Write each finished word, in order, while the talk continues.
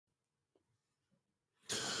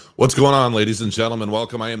What's going on, ladies and gentlemen?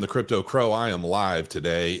 Welcome. I am the Crypto Crow. I am live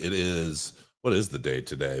today. It is, what is the day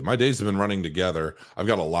today? My days have been running together. I've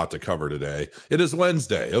got a lot to cover today. It is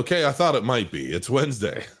Wednesday. Okay, I thought it might be. It's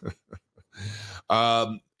Wednesday.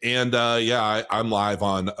 I'm live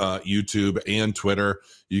on YouTube and Twitter.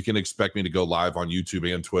 You can expect me to go live on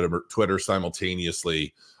YouTube and Twitter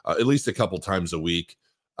simultaneously, at least a couple times a week.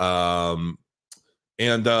 So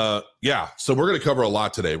we're going to cover a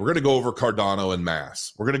lot today. We're going to go over Cardano and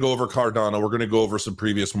mass. We're going to go over Cardano. We're going to go over some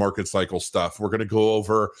previous market cycle stuff. We're going to go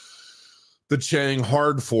over the Chang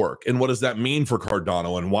hard fork and what does that mean for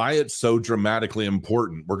Cardano and why it's so dramatically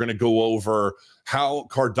important. We're going to go over how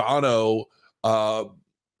Cardano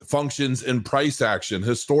functions in price action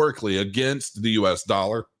historically against the US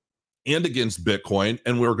dollar and against Bitcoin.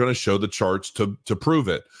 And we're going to show the charts to prove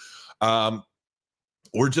it.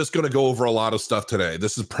 We're just going to go over a lot of stuff today.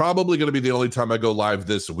 This is probably going to be the only time I go live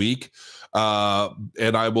this week.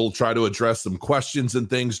 And I will try to address some questions and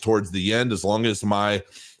things towards the end, as long as my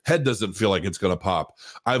head doesn't feel like it's going to pop.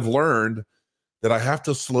 I've learned that I have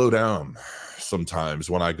to slow down sometimes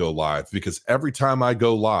when I go live, because every time I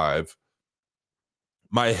go live,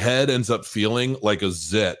 my head ends up feeling like a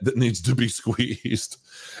zit that needs to be squeezed.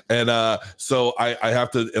 And so I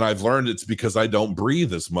have to, and I've learned it's because I don't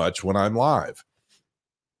breathe as much when I'm live.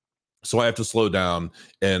 So I have to slow down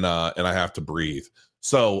and I have to breathe.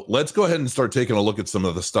 So let's go ahead and start taking a look at some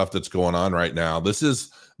of the stuff that's going on right now. This is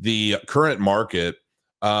the current market.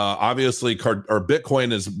 Obviously,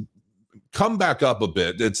 Bitcoin has come back up a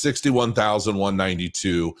bit. It's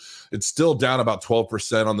 61,192. It's still down about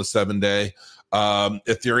 12% on the 7-day.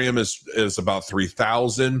 Ethereum is about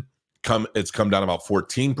 3,000. It's come down about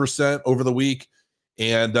 14% over the week.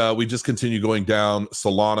 And we just continue going down.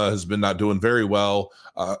 Solana has been not doing very well.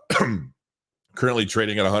 Currently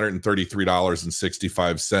trading at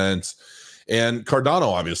 $133.65. And Cardano,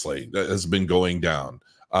 obviously, has been going down.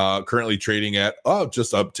 Currently trading at,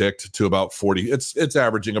 just upticked to about 40. It's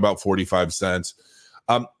averaging about 45 cents.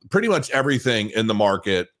 Pretty much everything in the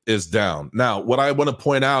market is down. Now, what I want to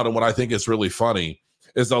point out and what I think is really funny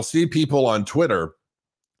is I'll see people on Twitter,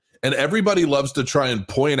 and everybody loves to try and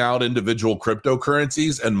point out individual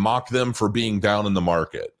cryptocurrencies and mock them for being down in the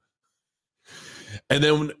market. And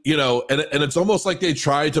then, and it's almost like they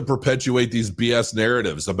try to perpetuate these BS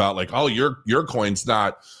narratives about like, oh, your coin's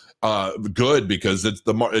not good because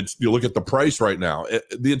you look at the price right now.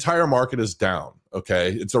 The entire market is down.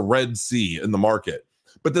 Okay. It's a red sea in the market,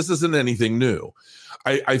 but this isn't anything new.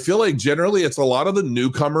 I feel like generally it's a lot of the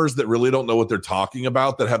newcomers that really don't know what they're talking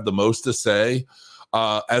about that have the most to say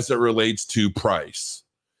as it relates to price.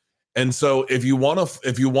 And so if you want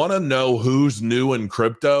to know who's new in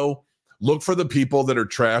crypto, look for the people that are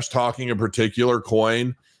trash talking a particular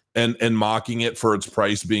coin and mocking it for its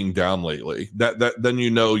price being down lately. Then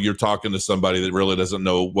you're talking to somebody that really doesn't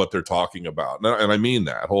know what they're talking about. And I mean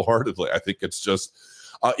that wholeheartedly. I think it's just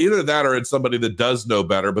either that or it's somebody that does know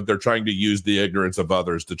better, but they're trying to use the ignorance of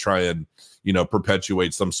others to try and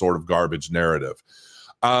perpetuate some sort of garbage narrative.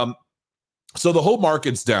 So the whole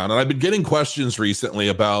market's down, and I've been getting questions recently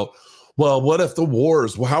about, well, what if the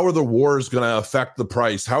wars, how are the wars going to affect the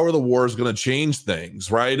price? How are the wars going to change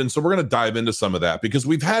things, right? And so we're going to dive into some of that, because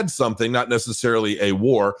we've had something, not necessarily a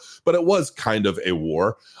war, but it was kind of a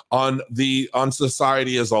war on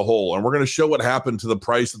society as a whole. And we're going to show what happened to the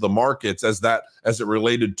price of the markets as it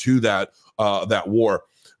related to that war.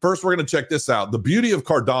 First, we're going to check this out. The beauty of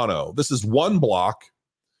Cardano, this is one block,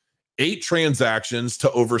 8 transactions to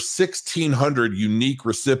over 1,600 unique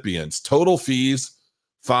recipients. Total fees,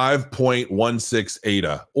 5.16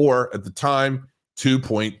 ADA, or at the time,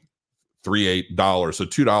 $2.38, so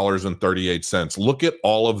 $2.38. Look at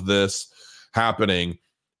all of this happening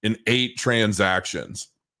in 8 transactions.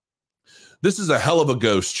 This is a hell of a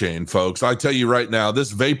ghost chain, folks. I tell you right now,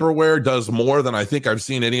 this vaporware does more than I think I've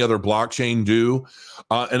seen any other blockchain do,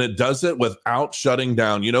 and it does it without shutting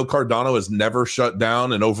down. Cardano has never shut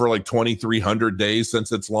down in over like 2,300 days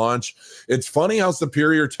since its launch. It's funny how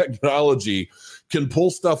superior technology can pull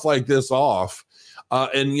stuff like this off,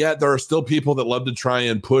 and yet there are still people that love to try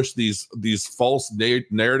and push these false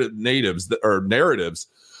narratives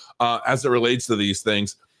as it relates to these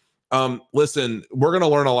things. Listen, we're going to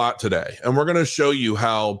learn a lot today, and we're going to show you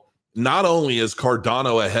how not only is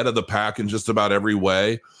Cardano ahead of the pack in just about every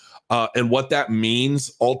way, and what that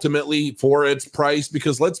means ultimately for its price,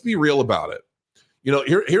 because let's be real about it.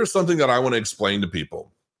 Here's something that I want to explain to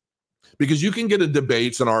people, because you can get in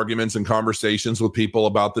debates and arguments and conversations with people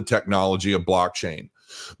about the technology of blockchain,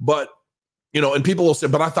 but and people will say,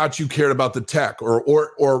 but I thought you cared about the tech,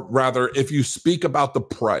 or rather, if you speak about the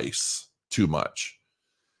price too much,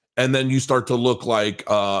 and then you start to look like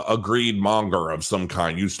a greed monger of some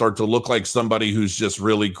kind. You start to look like somebody who's just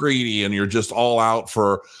really greedy, and you're just all out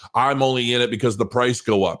for, I'm only in it because the price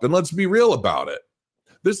go up. And let's be real about it.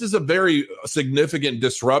 This is a very significant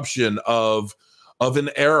disruption of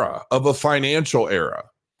an era, of a financial era.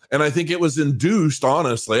 And I think it was induced,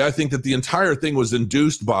 honestly, I think that the entire thing was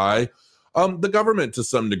induced by the government to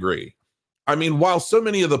some degree. I mean, while so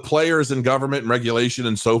many of the players in government and regulation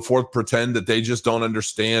and so forth pretend that they just don't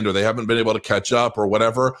understand or they haven't been able to catch up or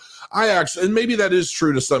whatever, I actually, and maybe that is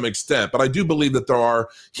true to some extent, but I do believe that there are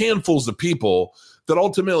handfuls of people that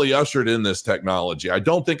ultimately ushered in this technology. I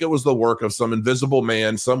don't think it was the work of some invisible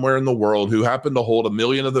man somewhere in the world who happened to hold 1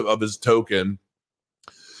 million of his token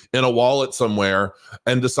in a wallet somewhere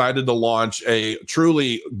and decided to launch a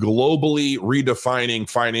truly globally redefining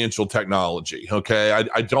financial technology. Okay.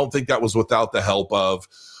 I don't think that was without the help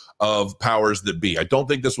of powers that be. I don't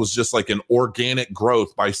think this was just like an organic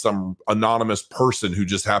growth by some anonymous person who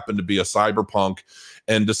just happened to be a cyberpunk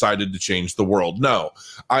and decided to change the world. No,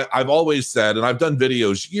 I've always said, and I've done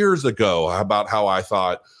videos years ago about how I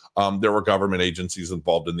thought there were government agencies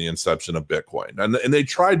involved in the inception of Bitcoin. And they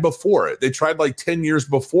tried before it. They tried like 10 years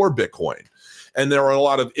before Bitcoin. And there were a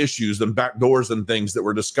lot of issues and backdoors and things that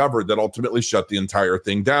were discovered that ultimately shut the entire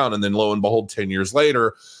thing down. And then lo and behold, 10 years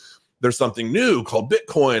later, there's something new called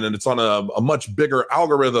Bitcoin, and it's on a much bigger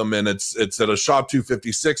algorithm, and it's at a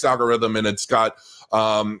SHA-256 algorithm, and it's got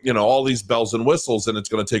all these bells and whistles, and it's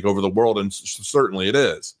going to take over the world, and certainly it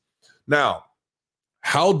is. Now,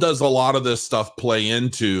 how does a lot of this stuff play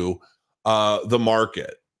into the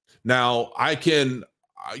market? Now, I can,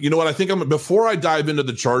 I think before I dive into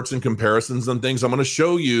the charts and comparisons and things, I'm going to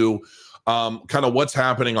show you kind of what's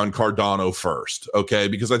happening on Cardano first, okay?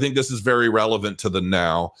 Because I think this is very relevant to the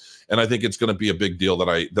now, and I think it's going to be a big deal that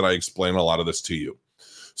I explain a lot of this to you.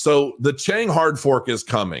 So the Chang hard fork is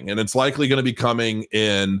coming, and it's likely going to be coming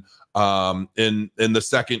in the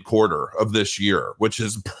second quarter of this year, which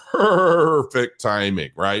is perfect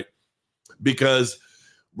timing, right? Because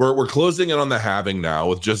we're closing in on the halving now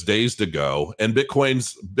with just days to go, and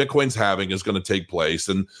Bitcoin's halving is going to take place,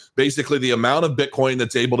 and basically the amount of Bitcoin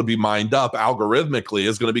that's able to be mined up algorithmically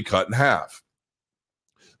is going to be cut in half.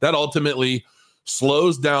 That ultimately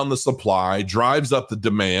slows down the supply, drives up the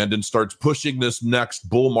demand, and starts pushing this next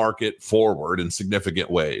bull market forward in significant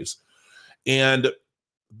ways. And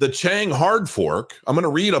the Chang hard fork, I'm going to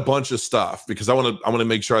read a bunch of stuff because I want to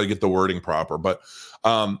make sure I get the wording proper, but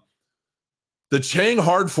the Chang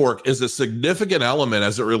hard fork is a significant element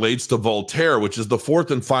as it relates to Voltaire, which is the fourth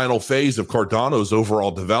and final phase of Cardano's overall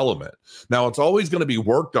development. Now, it's always going to be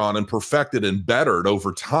worked on and perfected and bettered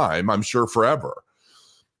over time, I'm sure forever.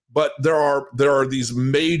 But there are these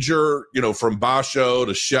major, from Basho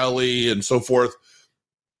to Shelley and so forth,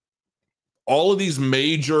 all of these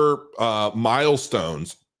major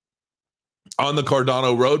milestones on the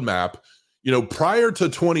Cardano roadmap. Prior to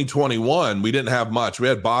 2021, we didn't have much. We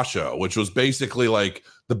had Basho, which was basically like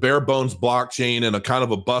the bare bones blockchain and a kind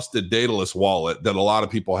of a busted dataless wallet that a lot of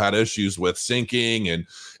people had issues with syncing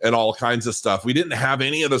and all kinds of stuff. We didn't have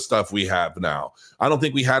any of the stuff we have now. I don't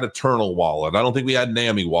think we had Eternal Wallet. I don't think we had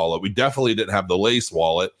NAMI Wallet. We definitely didn't have the Lace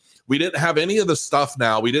Wallet. We didn't have any of the stuff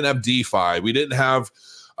now. We didn't have DeFi. We didn't have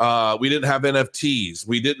NFTs.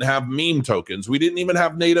 We didn't have meme tokens. We didn't even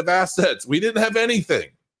have native assets. We didn't have anything.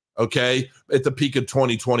 Okay, at the peak of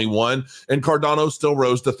 2021, and Cardano still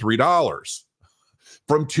rose to $3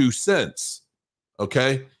 from 2 cents.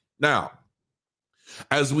 Okay, now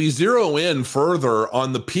as we zero in further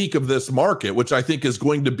on the peak of this market, which I think is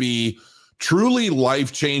going to be truly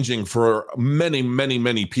life-changing for many, many,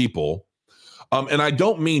 many people, and I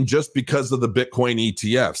don't mean just because of the Bitcoin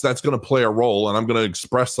ETFs. That's going to play a role, and I'm going to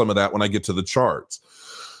express some of that when I get to the charts.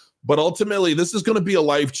 But ultimately, this is going to be a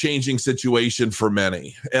life-changing situation for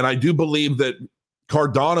many. And I do believe that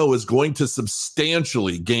Cardano is going to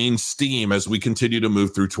substantially gain steam as we continue to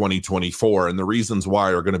move through 2024. And the reasons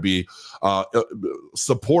why are going to be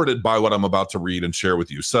supported by what I'm about to read and share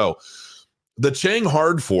with you. So the Chang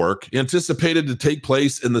hard fork, anticipated to take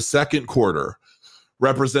place in the second quarter,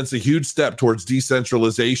 represents a huge step towards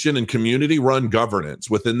decentralization and community-run governance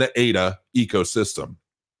within the ADA ecosystem.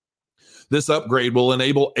 This upgrade will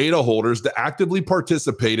enable ADA holders to actively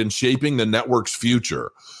participate in shaping the network's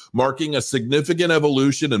future, marking a significant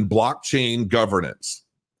evolution in blockchain governance.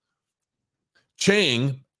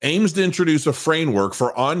 Chang aims to introduce a framework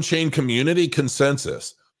for on-chain community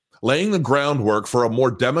consensus, laying the groundwork for a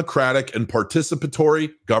more democratic and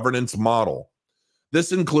participatory governance model.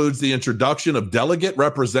 This includes the introduction of delegate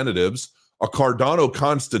representatives, a Cardano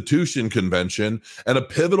Constitution Convention, and a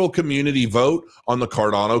pivotal community vote on the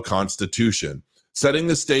Cardano Constitution. setting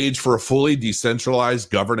the stage for a fully decentralized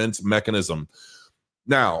governance mechanism.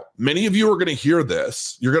 Now, many of you are going to hear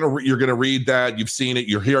this. You're going to read that. You've seen it.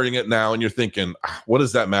 You're hearing it now, and you're thinking, "What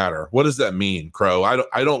does that matter? What does that mean, Crow?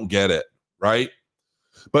 I don't get it." Right?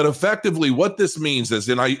 But effectively, what this means is,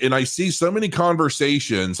 and I see so many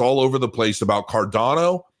conversations all over the place about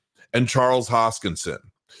Cardano and Charles Hoskinson.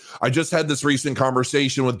 I just had this recent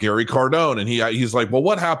conversation with Gary Cardone, and he's like, "Well,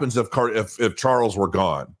 what happens if Charles were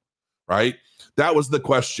gone?" Right? That was the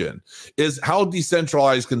question, is how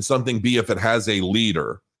decentralized can something be if it has a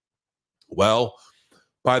leader? Well,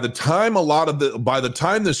 by the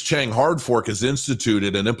time this Chang hard fork is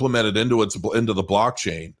instituted and implemented into the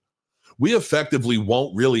blockchain, we effectively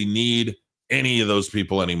won't really need any of those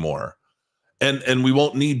people anymore. And we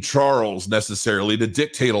won't need Charles necessarily to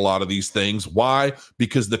dictate a lot of these things. Why?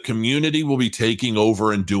 Because the community will be taking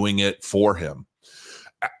over and doing it for him.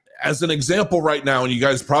 As an example right now, and you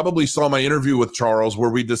guys probably saw my interview with Charles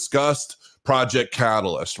where we discussed Project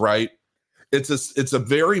Catalyst, right? It's a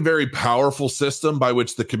very, very powerful system by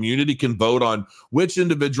which the community can vote on which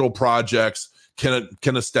individual projects can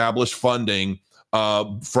establish funding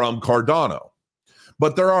from Cardano.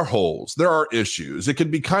 But there are holes, there are issues. It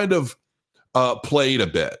can be kind of played a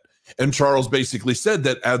bit. And Charles basically said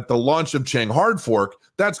that at the launch of Chang hard fork,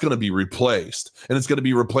 that's going to be replaced, and it's going to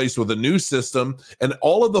be replaced with a new system, and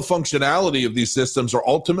all of the functionality of these systems are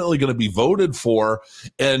ultimately going to be voted for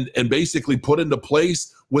and basically put into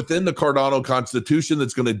place within the Cardano constitution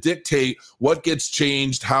that's going to dictate what gets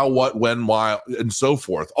changed, how, what, when, why, and so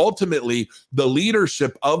forth. Ultimately, the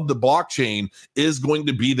leadership of the blockchain is going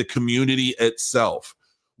to be the community itself.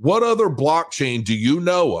 What other blockchain do you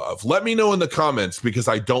know of? Let me know in the comments, because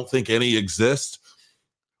I don't think any exist.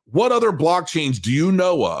 What other blockchains do you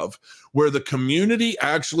know of where the community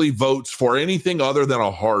actually votes for anything other than a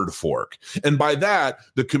hard fork? And by that,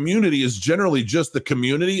 the community is generally just the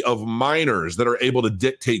community of miners that are able to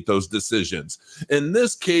dictate those decisions. In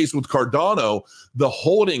this case with Cardano, the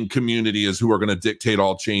holding community is who are going to dictate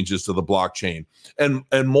all changes to the blockchain. And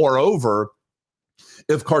moreover,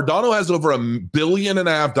 if Cardano has over $1.5 billion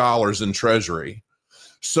in treasury,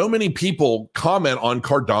 so many people comment on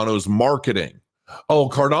Cardano's marketing. Oh,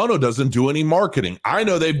 Cardano doesn't do any marketing. I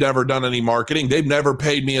know they've never done any marketing. They've never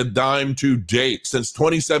paid me a dime to date. Since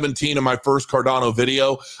 2017 in my first Cardano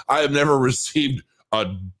video, I have never received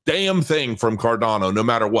a damn thing from Cardano, no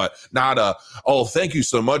matter what. Not a, "Oh, thank you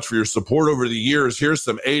so much for your support over the years. Here's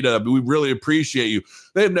some ADA. We really appreciate you."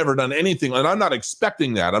 They've never done anything. And I'm not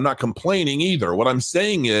expecting that. I'm not complaining either. What I'm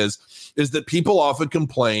saying is that people often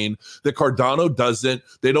complain that Cardano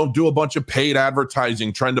they don't do a bunch of paid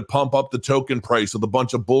advertising trying to pump up the token price with a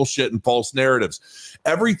bunch of bullshit and false narratives.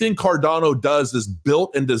 Everything Cardano does is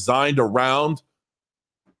built and designed around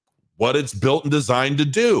what it's built and designed to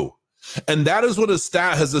do. And that is what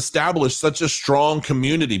has established such a strong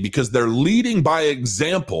community, because they're leading by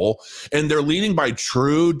example, and they're leading by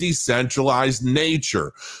true decentralized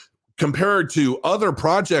nature. Compared to other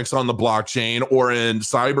projects on the blockchain or in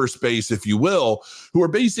cyberspace, if you will, who are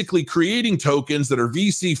basically creating tokens that are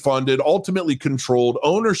VC funded, ultimately controlled.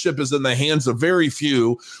 Ownership is in the hands of very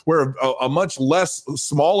few, where a much less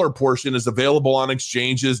smaller portion is available on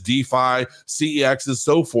exchanges, DeFi, CEXs,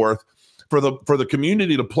 so forth, for the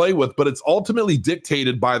community to play with, but it's ultimately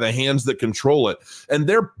dictated by the hands that control it. And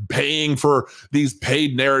they're paying for these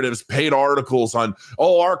paid narratives, paid articles on,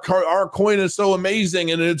 "Oh, our coin is so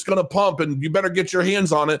amazing and it's going to pump and you better get your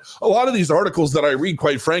hands on it." A lot of these articles that I read,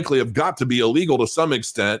 quite frankly, have got to be illegal to some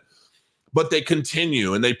extent, but they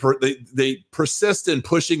continue and they persist in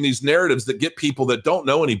pushing these narratives that get people that don't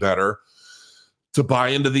know any better to buy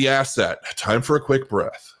into the asset. Time for a quick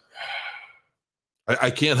breath. I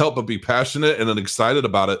can't help but be passionate and excited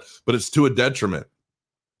about it, but it's to a detriment.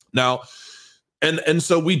 Now, and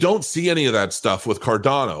so we don't see any of that stuff with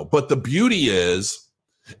Cardano. But the beauty is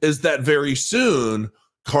that very soon,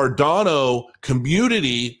 Cardano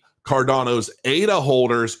community, Cardano's ADA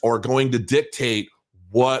holders are going to dictate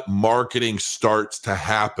what marketing starts to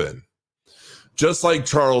happen. Just like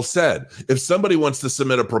Charles said, if somebody wants to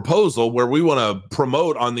submit a proposal where we want to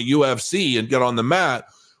promote on the UFC and get on the mat,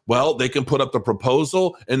 well, they can put up the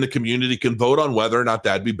proposal and the community can vote on whether or not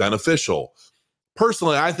that'd be beneficial.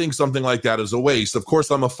 Personally, I think something like that is a waste. Of course,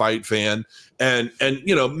 I'm a fight fan, and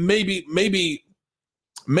you know, maybe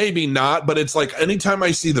not, but it's like anytime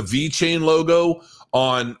I see the V-Chain logo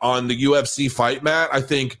on the UFC fight mat, I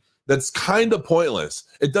think that's kind of pointless.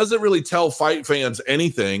 It doesn't really tell fight fans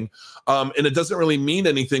anything, and it doesn't really mean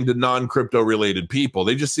anything to non-crypto related people.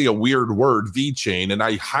 They just see a weird word, V-Chain, and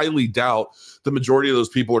I highly doubt the majority of those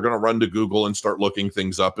people are going to run to Google and start looking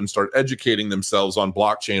things up and start educating themselves on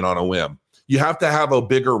blockchain on a whim. You have to have a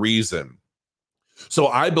bigger reason. So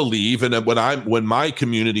I believe, and when my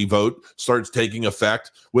community vote starts taking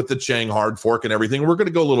effect with the Chang hard fork and everything, we're going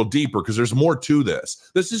to go a little deeper because there's more to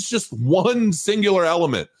this. This is just one singular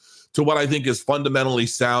element to what I think is fundamentally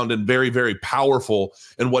sound and very, very powerful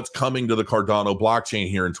in what's coming to the Cardano blockchain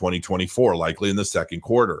here in 2024, likely in the second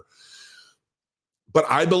quarter. But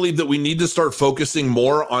I believe that we need to start focusing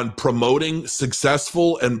more on promoting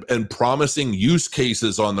successful and promising use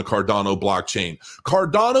cases on the Cardano blockchain.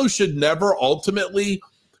 Cardano should never ultimately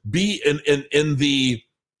be in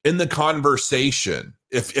the conversation,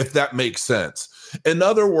 if that makes sense. In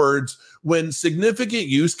other words, when significant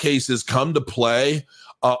use cases come to play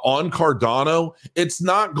on Cardano, it's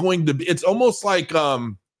not going to be. It's almost like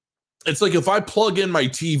it's like if I plug in my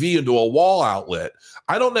TV into a wall outlet,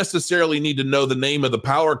 I don't necessarily need to know the name of the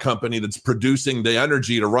power company that's producing the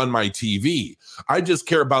energy to run my TV. I just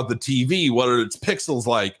care about the TV, what are its pixels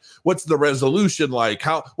like, what's the resolution like,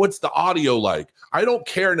 what's the audio like. I don't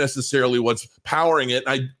care necessarily what's powering it,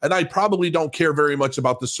 and I probably don't care very much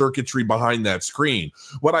about the circuitry behind that screen.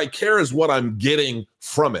 What I care is what I'm getting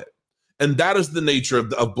from it. And that is the nature of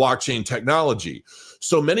blockchain technology.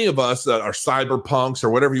 So many of us that are cyberpunks or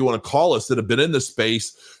whatever you want to call us that have been in this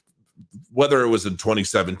space, whether it was in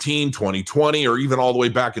 2017, 2020, or even all the way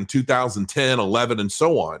back in 2010, 11, and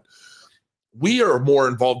so on, we are more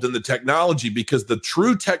involved in the technology because the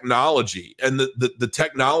true technology and the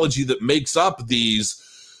technology that makes up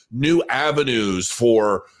these new avenues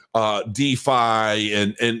for DeFi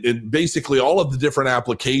and basically all of the different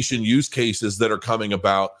application use cases that are coming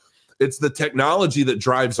about, it's the technology that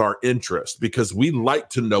drives our interest because we like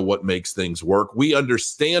to know what makes things work. We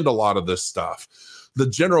understand a lot of this stuff. The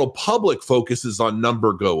general public focuses on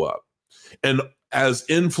number go up. And as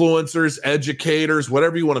influencers, educators,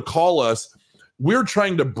 whatever you want to call us, we're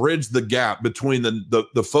trying to bridge the gap between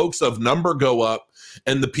the folks of number go up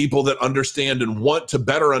and the people that understand and want to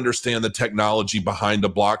better understand the technology behind a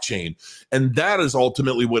blockchain. And that is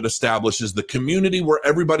ultimately what establishes the community where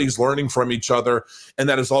everybody's learning from each other. And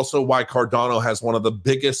that is also why Cardano has one of the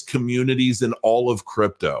biggest communities in all of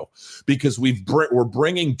crypto, because we're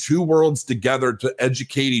bringing two worlds together to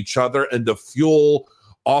educate each other and to fuel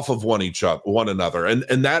off of one another.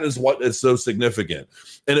 And that is what is so significant.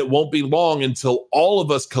 And it won't be long until all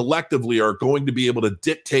of us collectively are going to be able to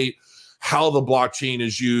dictate how the blockchain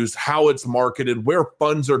is used, how it's marketed, where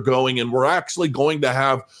funds are going, and we're actually going to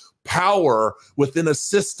have power within a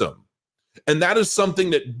system. And that is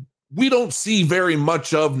something that we don't see very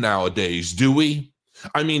much of nowadays, do we?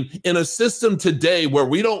 I mean, in a system today where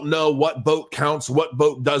we don't know what vote counts, what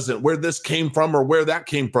vote doesn't, where this came from or where that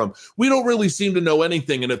came from, we don't really seem to know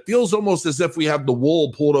anything. And it feels almost as if we have the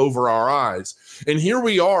wool pulled over our eyes. And here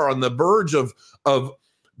we are on the verge of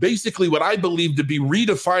basically what I believe to be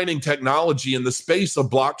redefining technology in the space of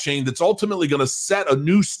blockchain that's ultimately going to set a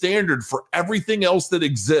new standard for everything else that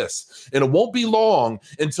exists. And it won't be long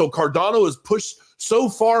until Cardano is pushed so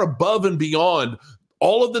far above and beyond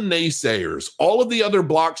all of the naysayers, all of the other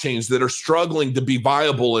blockchains that are struggling to be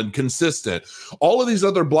viable and consistent, all of these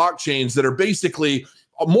other blockchains that are basically,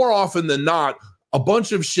 more often than not, a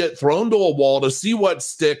bunch of shit thrown to a wall to see what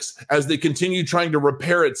sticks as they continue trying to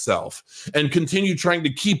repair itself and continue trying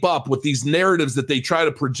to keep up with these narratives that they try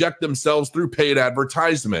to project themselves through paid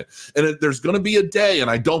advertisement. And there's going to be a day,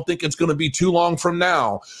 and I don't think it's going to be too long from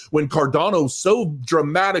now, when Cardano so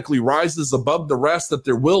dramatically rises above the rest that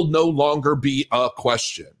there will no longer be a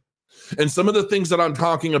question. And some of the things that I'm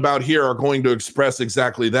talking about here are going to express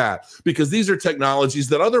exactly that, because these are technologies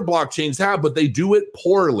that other blockchains have, but they do it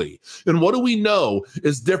poorly. And what do we know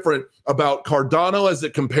is different about Cardano as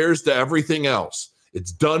it compares to everything else?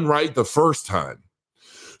 It's done right the first time.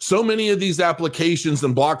 So many of these applications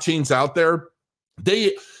and blockchains out there,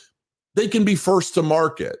 they can be first to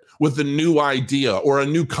market with a new idea or a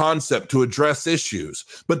new concept to address issues,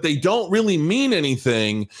 but they don't really mean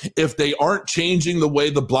anything if they aren't changing the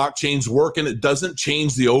way the blockchains work and it doesn't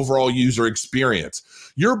change the overall user experience.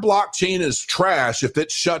 Your blockchain is trash if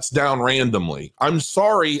it shuts down randomly. I'm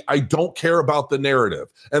sorry, I don't care about the narrative,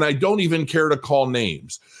 and I don't even care to call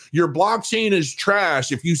names. Your blockchain is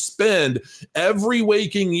trash if you spend every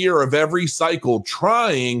waking year of every cycle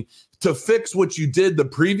trying to fix what you did the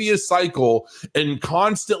previous cycle and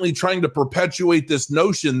constantly trying to perpetuate this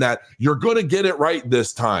notion that you're going to get it right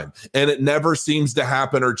this time, and it never seems to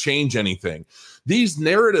happen or change anything. These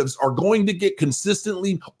narratives are going to get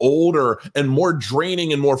consistently older and more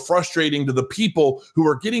draining and more frustrating to the people who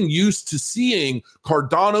are getting used to seeing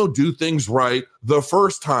Cardano do things right the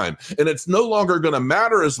first time. And it's no longer going to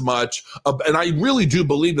matter as much. And I really do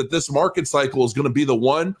believe that this market cycle is going to be the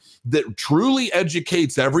one that truly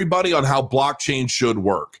educates everybody on how blockchain should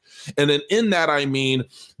work. And in that, I mean,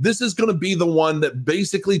 this is going to be the one that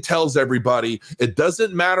basically tells everybody it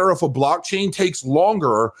doesn't matter if a blockchain takes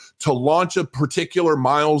longer to launch a particular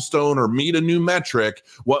milestone or meet a new metric.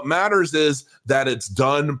 What matters is that it's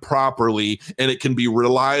done properly and it can be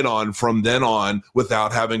relied on from then on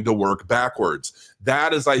without having to work backwards.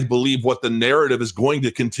 That is, I believe, what the narrative is going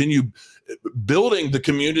to continue building the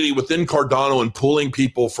community within Cardano and pulling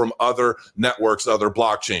people from other networks, other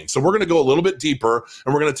blockchains. So we're going to go a little bit deeper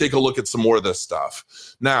and we're going to take a look at some more of this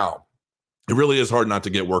stuff. Now, it really is hard not to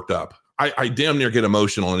get worked up. I damn near get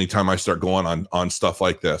emotional anytime I start going on stuff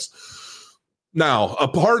like this. Now, a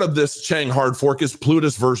part of this Chang hard fork is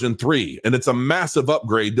Plutus version 3, and it's a massive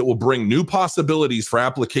upgrade that will bring new possibilities for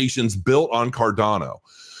applications built on Cardano.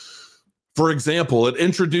 For example, it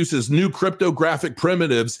introduces new cryptographic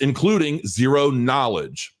primitives, including zero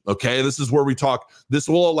knowledge. Okay, this is where we talk. This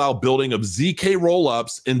will allow building of ZK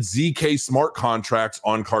rollups and ZK smart contracts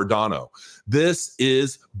on Cardano. This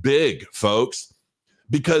is big, folks,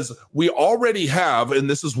 because we already have, and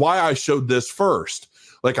this is why I showed this first.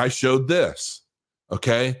 Like I showed this.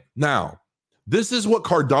 Okay, now, this is what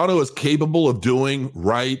Cardano is capable of doing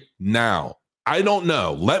right now. I don't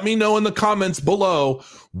know. Let me know in the comments below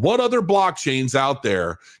what other blockchains out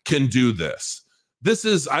there can do this. This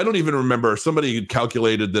is, I don't even remember, somebody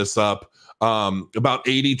calculated this up, about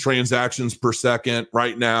 80 transactions per second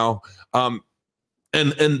right now.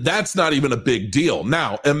 And that's not even a big deal.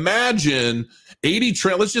 Now, imagine 80,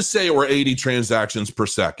 let's just say we're 80 transactions per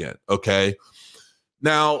second, okay?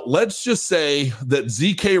 Now, let's just say that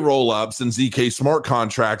ZK rollups and ZK smart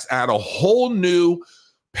contracts add a whole new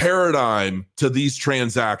paradigm to these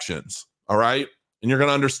transactions, all right? And you're going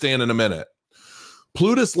to understand in a minute.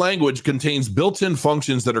 Plutus language contains built-in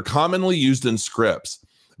functions that are commonly used in scripts.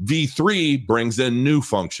 V3 brings in new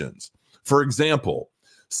functions. For example,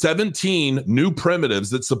 17 new primitives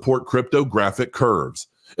that support cryptographic curves.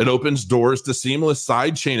 It opens doors to seamless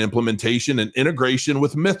sidechain implementation and integration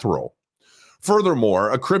with Mithril.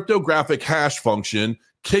 Furthermore, a cryptographic hash function,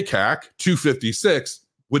 KYC 256,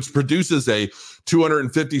 which produces a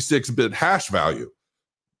 256-bit hash value.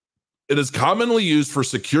 It is commonly used for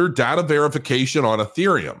secure data verification on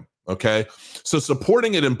Ethereum, okay? So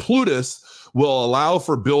supporting it in Plutus will allow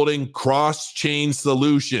for building cross-chain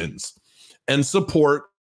solutions and support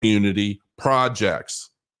community projects.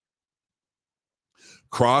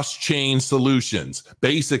 Cross-chain solutions,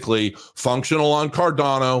 basically functional on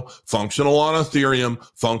Cardano, functional on Ethereum,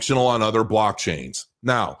 functional on other blockchains.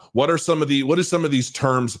 Now, what do some of these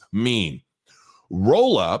terms mean?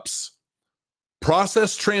 Rollups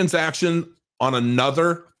process transaction on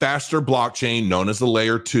another faster blockchain known as a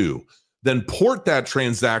layer 2, then port that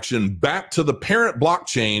transaction back to the parent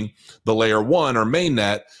blockchain, the layer 1 or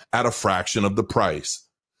mainnet, at a fraction of the price.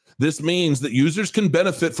 This means that users can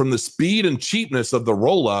benefit from the speed and cheapness of the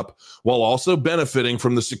rollup while also benefiting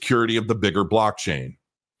from the security of the bigger blockchain.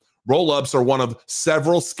 Rollups are one of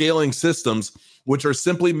several scaling systems, which are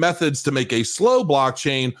simply methods to make a slow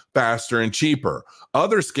blockchain faster and cheaper.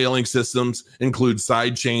 Other scaling systems include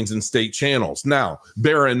side chains and state channels. Now,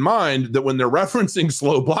 bear in mind that when they're referencing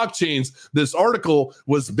slow blockchains, this article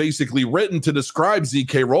was basically written to describe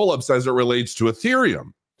ZK rollups as it relates to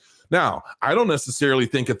Ethereum. Now, I don't necessarily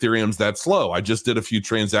think Ethereum's that slow. I just did a few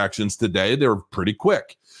transactions today. They were pretty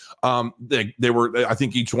quick. They were, I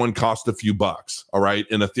think each one cost a few bucks, all right,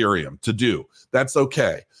 in Ethereum to do. That's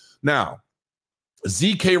okay. Now,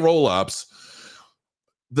 ZK rollups,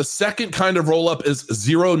 the second kind of rollup is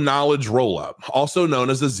zero knowledge rollup, also known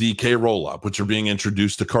as a ZK rollup, which are being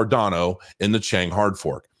introduced to Cardano in the Chang hard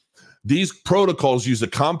fork. These protocols use a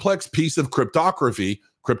complex piece of cryptography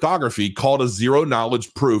called a zero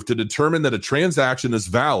knowledge proof to determine that a transaction is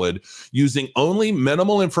valid using only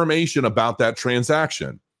minimal information about that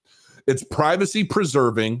transaction. It's privacy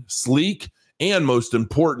preserving, sleek, and most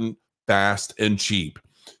important, fast and cheap.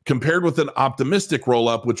 Compared with an optimistic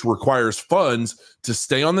rollup, which requires funds to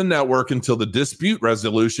stay on the network until the dispute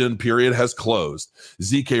resolution period has closed.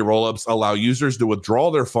 ZK rollups allow users to withdraw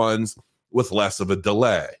their funds with less of a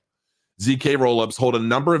delay. ZK rollups hold a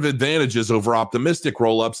number of advantages over optimistic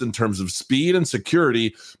rollups in terms of speed and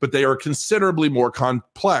security, but they are considerably more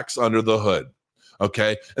complex under the hood.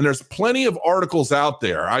 Okay, and there's plenty of articles out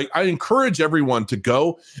there. I encourage everyone to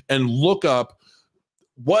go and look up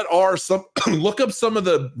what are some look up some of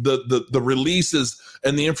the releases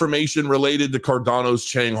and the information related to Cardano's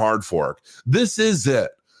Chang hard fork. This is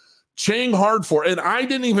it. Chang hard for, and I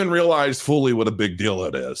didn't even realize fully what a big deal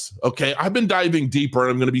it is. Okay, I've been diving deeper, and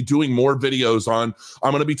I'm going to be doing more videos on. I'm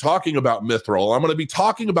going to be talking about Mithril. I'm going to be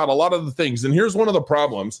talking about a lot of the things. And here's one of the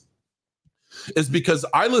problems, is because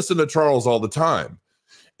I listen to Charles all the time,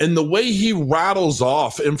 and the way he rattles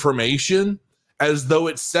off information as though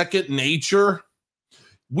it's second nature,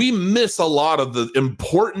 we miss a lot of the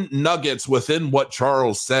important nuggets within what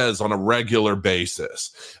Charles says on a regular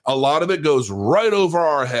basis. A lot of it goes right over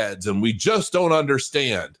our heads and we just don't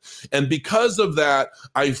understand. And because of that,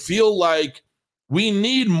 I feel like we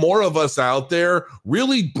need more of us out there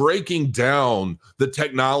really breaking down the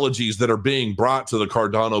technologies that are being brought to the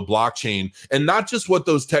Cardano blockchain, and not just what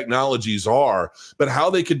those technologies are, but how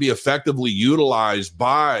they could be effectively utilized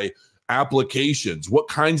by applications. What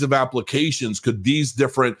kinds of applications could these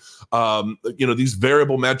different, these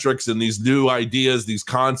variable metrics and these new ideas, these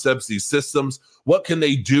concepts, these systems, what can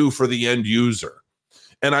they do for the end user?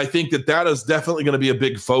 And I think that that is definitely going to be a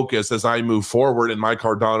big focus as I move forward in my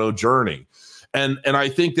Cardano journey. And I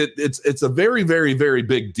think that it's a very, very, very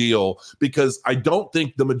big deal, because I don't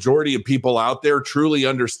think the majority of people out there truly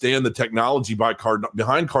understand the technology behind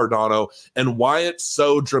Cardano and why it's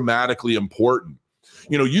so dramatically important.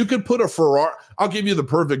 You know, you could put a Ferrari. I'll give you the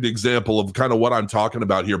perfect example of kind of what I'm talking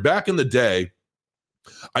about here. Back in the day,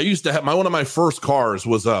 I used to have one of my first cars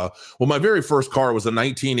was my very first car was a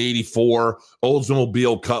 1984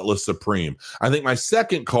 Oldsmobile Cutlass Supreme. I think my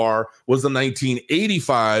second car was a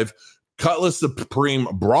 1985 Cutlass Supreme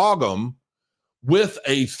Brougham with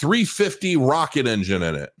a 350 rocket engine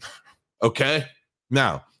in it. Okay,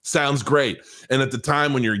 now sounds great. And at the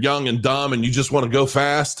time when you're young and dumb and you just want to go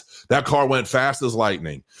fast, that car went fast as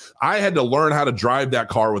lightning. I had to learn how to drive that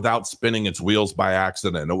car without spinning its wheels by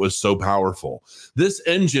accident. It was so powerful. This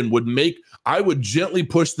engine I would gently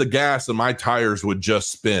push the gas and my tires would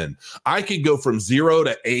just spin. I could go from 0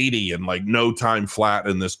 to 80 in like no time flat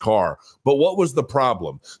in this car. But what was the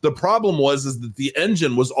problem? The problem was that the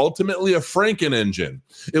engine was ultimately a Franken engine.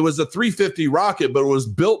 It was a 350 rocket, but it was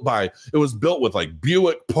built with like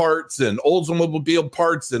Buick parts and Oldsmobile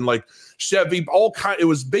parts and like Chevy, it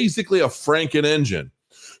was basically a Franken engine.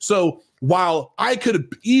 So while I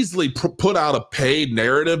could easily put out a paid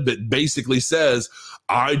narrative that basically says,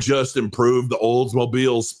 I just improved the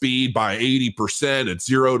Oldsmobile speed by 80% at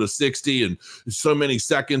 0 to 60 in so many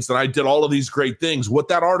seconds, and I did all of these great things. What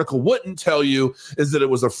that article wouldn't tell you is that it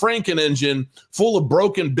was a Franken engine full of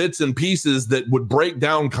broken bits and pieces that would break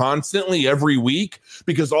down constantly every week,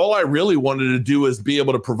 because all I really wanted to do is be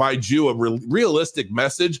able to provide you a realistic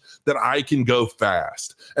message that I can go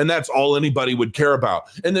fast. And that's all anybody would care about.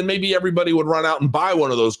 And then maybe everybody would run out and buy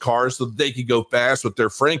one of those cars so that they could go fast with their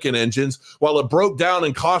Franken engines, while it broke down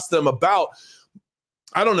and cost them about,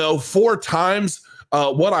 4 times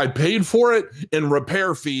what I paid for it in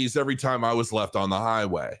repair fees every time I was left on the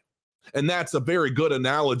highway. And that's a very good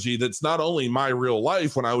analogy. That's not only my real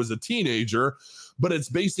life when I was a teenager, but it's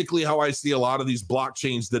basically how I see a lot of these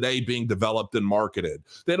blockchains today being developed and marketed.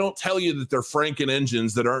 They don't tell you that they're Franken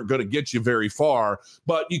engines that aren't going to get you very far,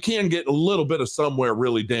 but you can get a little bit of somewhere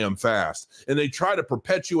really damn fast. And they try to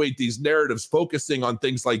perpetuate these narratives focusing on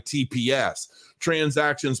things like TPS,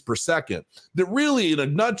 transactions per second, that really, in a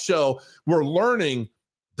nutshell, we're learning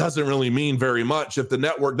doesn't really mean very much if the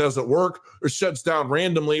network doesn't work or shuts down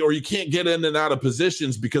randomly, or you can't get in and out of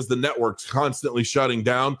positions because the network's constantly shutting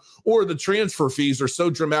down, or the transfer fees are so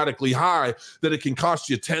dramatically high that it can cost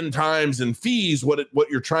you 10 times in fees what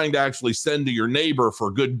you're trying to actually send to your neighbor for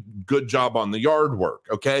good job on the yard work.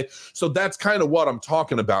 Okay, so that's kind of what I'm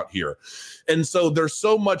talking about here. And so there's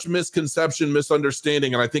so much misconception,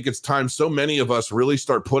 misunderstanding, and I think it's time so many of us really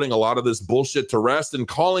start putting a lot of this bullshit to rest and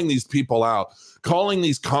calling these people out, calling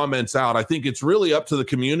these comments out. I think it's really up to the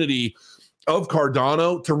community of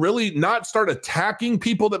Cardano to really not start attacking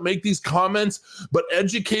people that make these comments, but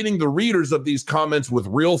educating the readers of these comments with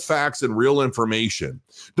real facts and real information.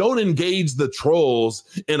 Don't engage the trolls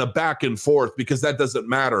in a back and forth, because that doesn't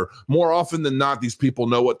matter. More often than not, these people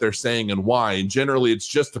know what they're saying and why, and generally it's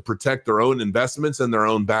just to protect their own investments and their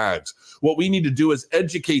own bags. What we need to do is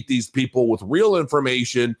educate these people with real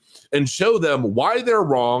information and show them why they're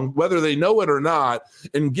wrong, whether they know it or not,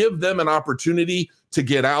 and give them an opportunity to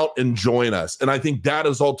get out and join us. And I think that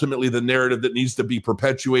is ultimately the narrative that needs to be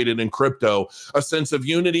perpetuated in crypto: a sense of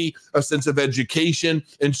unity, a sense of education,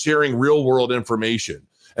 and sharing real world information.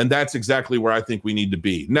 And that's exactly where I think we need to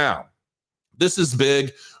be. Now, this is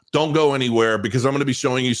big. Don't go anywhere, because I'm going to be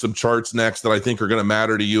showing you some charts next that I think are going to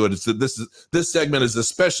matter to you. And this segment is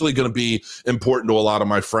especially going to be important to a lot of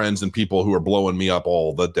my friends and people who are blowing me up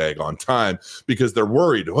all the daggone time because they're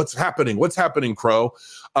worried. What's happening? What's happening, Crow?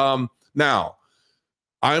 Now,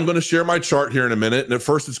 I'm going to share my chart here in a minute. And at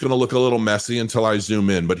first it's going to look a little messy until I zoom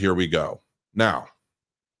in, but here we go. Now,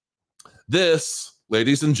 this,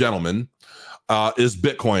 ladies and gentlemen, is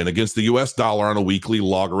Bitcoin against the US dollar on a weekly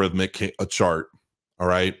logarithmic chart. All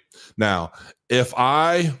right. Now,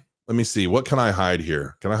 let me see, what can I hide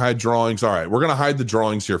here? Can I hide drawings? All right, we're going to hide the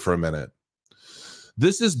drawings here for a minute.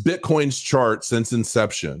 This is Bitcoin's chart since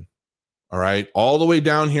inception. All right, all the way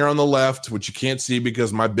down here on the left, which you can't see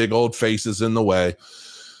because my big old face is in the way.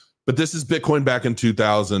 But this is Bitcoin back in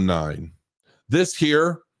 2009. This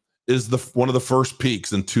here is one of the first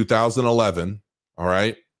peaks in 2011. All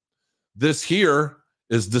right. This here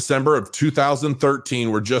is December of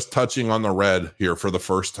 2013. We're just touching on the red here for the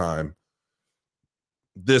first time.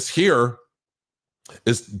 This here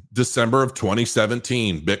is December of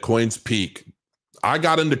 2017, Bitcoin's peak. I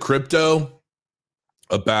got into crypto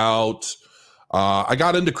around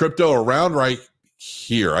right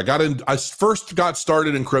here. I first got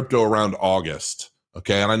started in crypto around August.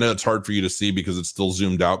 Okay. And I know it's hard for you to see because it's still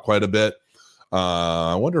zoomed out quite a bit.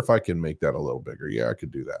 I wonder if I can make that a little bigger. Yeah, I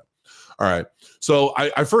could do that. All right. So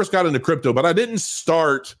I first got into crypto, but I didn't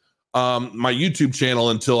start my YouTube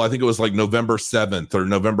channel until I think it was like November 7th or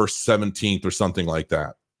November 17th or something like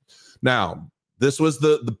that. Now, this was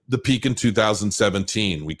the peak in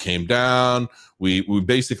 2017. We came down, we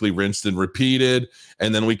basically rinsed and repeated,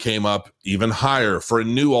 and then we came up even higher for a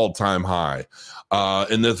new all-time high.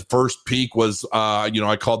 And the first peak was,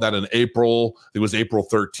 I called that in April. It was April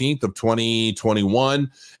 13th of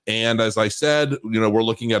 2021. And as I said, we're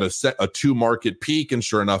looking at a two market peak, and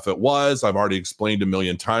sure enough, it was. I've already explained a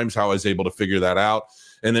million times how I was able to figure that out.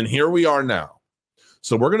 And then here we are now.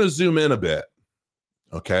 So we're going to zoom in a bit.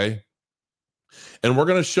 Okay. And we're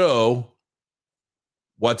going to show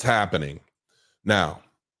what's happening. Now,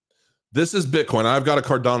 this is Bitcoin. I've got a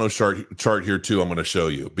Cardano chart here too I'm going to show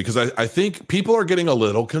you because I think people are getting a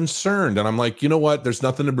little concerned. And I'm like, you know what? There's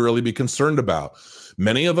nothing to really be concerned about.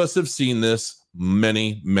 Many of us have seen this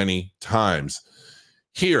many, many times.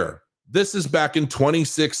 Here, this is back in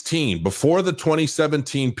 2016, before the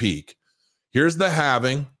 2017 peak. Here's the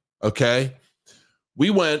halving, okay? We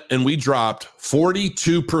went and we dropped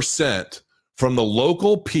 42% from the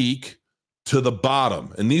local peak to the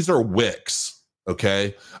bottom. And these are wicks,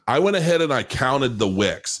 okay? I went ahead and I counted the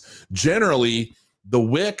wicks. Generally, the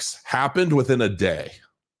wicks happened within a day,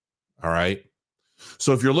 all right?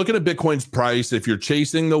 So if you're looking at Bitcoin's price, if you're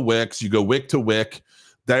chasing the wicks, you go wick to wick,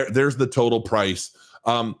 there's the total price.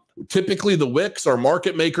 Typically, the wicks are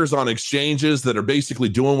market makers on exchanges that are basically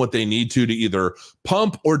doing what they need to either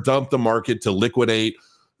pump or dump the market to liquidate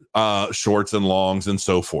shorts and longs and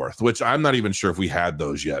so forth, which I'm not even sure if we had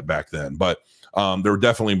those yet back then, but there were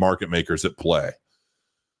definitely market makers at play.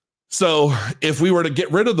 So if we were to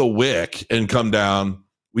get rid of the wick and come down,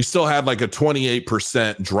 we still had like a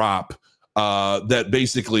 28% drop that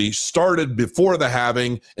basically started before the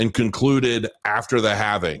halving and concluded after the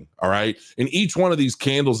halving. All right. And each one of these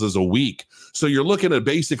candles is a week. So you're looking at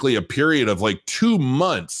basically a period of like 2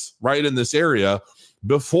 months right in this area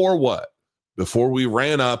before what? Before we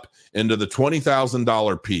ran up into the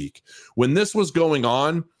 $20,000 peak. When this was going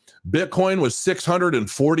on, Bitcoin was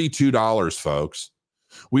 $642, folks.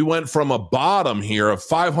 We went from a bottom here of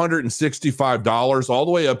 $565 all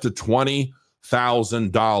the way up to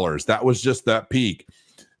 $20,000. That was just that peak.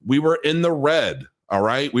 We were in the red, all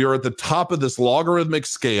right? We were at the top of this logarithmic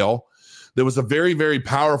scale. There was a very, very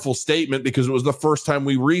powerful statement because it was the first time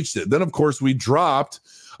we reached it. Then, of course, we dropped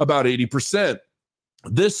about 80%.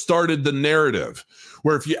 This started the narrative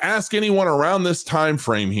where if you ask anyone around this time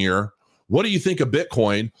frame here, what do you think of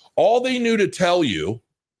Bitcoin? All they knew to tell you,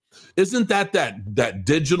 isn't that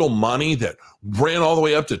digital money that ran all the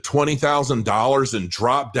way up to $20,000 and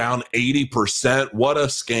dropped down 80%? What a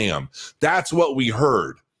scam. That's what we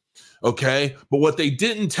heard. Okay. But what they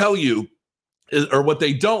didn't tell you is, or what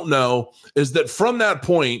they don't know is that from that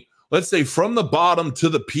point, let's say from the bottom to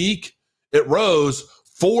the peak, it rose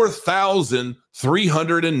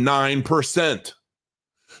 4,309%.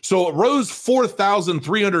 So it rose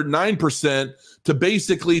 4,309% to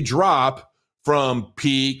basically drop from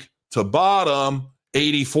peak to bottom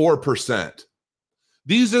 84%.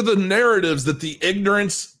 These are the narratives that the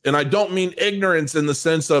ignorance, and I don't mean ignorance in the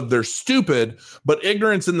sense of they're stupid, but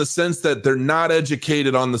ignorance in the sense that they're not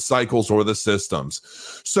educated on the cycles or the systems.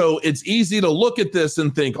 So it's easy to look at this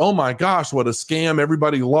and think, oh my gosh, what a scam.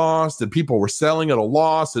 Everybody lost and people were selling at a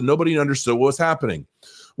loss and nobody understood what was happening.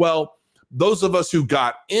 Well, those of us who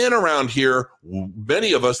got in around here,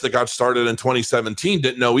 many of us that got started in 2017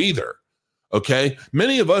 didn't know either. Okay.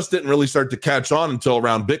 Many of us didn't really start to catch on until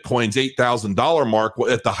around Bitcoin's $8,000 mark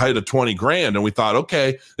at the height of 20 grand. And we thought,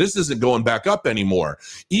 okay, this isn't going back up anymore.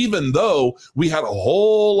 Even though we had a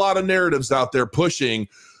whole lot of narratives out there pushing,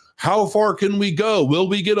 how far can we go? Will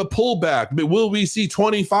we get a pullback? Will we see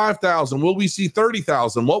 25,000? Will we see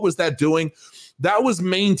 30,000? What was that doing? That was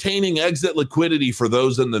maintaining exit liquidity for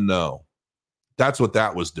those in the know. That's what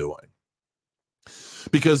that was doing.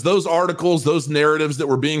 Because those articles, those narratives that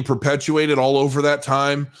were being perpetuated all over that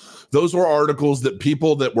time, those were articles that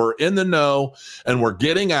people that were in the know and were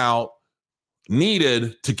getting out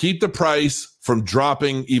needed to keep the price from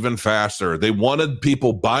dropping even faster. They wanted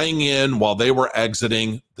people buying in while they were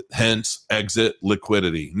exiting, hence exit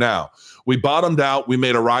liquidity. Now, we bottomed out. We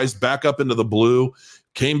made a rise back up into the blue,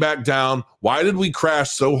 came back down. Why did we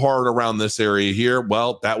crash so hard around this area here?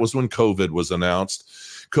 Well, that was when COVID was announced.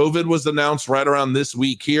 COVID was announced right around this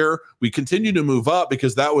week here. We continued to move up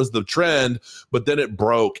because that was the trend, but then it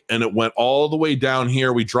broke and it went all the way down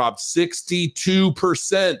here. We dropped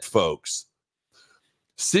 62%, folks.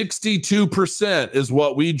 62% is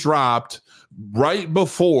what we dropped right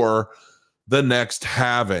before the next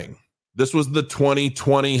halving. This was the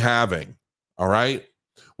 2020 halving. All right.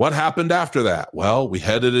 What happened after that? Well, we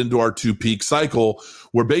headed into our 2-peak cycle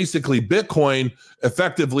where basically Bitcoin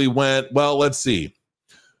effectively went, well, let's see.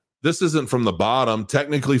 This isn't from the bottom.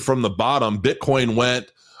 Technically from the bottom, Bitcoin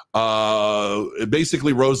went, it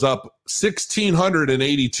basically rose up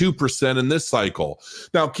 1,682% in this cycle.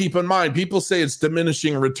 Now, keep in mind, people say it's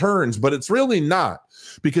diminishing returns, but it's really not.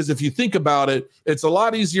 Because if you think about it, it's a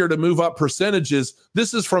lot easier to move up percentages.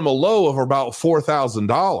 This is from a low of about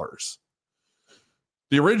 $4,000.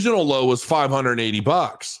 The original low was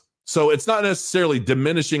 $580. So it's not necessarily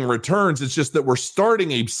diminishing returns. It's just that we're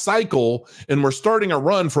starting a cycle and we're starting a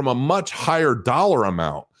run from a much higher dollar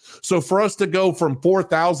amount. So for us to go from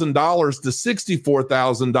 $4,000 to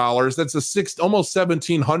 $64,000, that's almost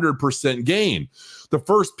 1,700% gain. The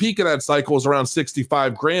first peak of that cycle was around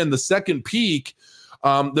 65 grand. The second peak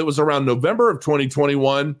that was around November of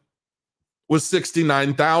 2021 was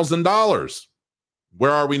 $69,000.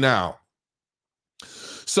 Where are we now?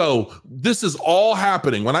 So this is all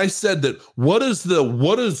happening. When I said that, what is the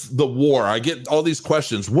war? I get all these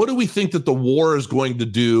questions. What do we think that the war is going to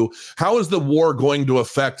do? How is the war going to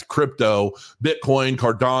affect crypto, Bitcoin,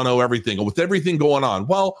 Cardano, everything, with everything going on?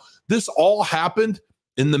 Well, this all happened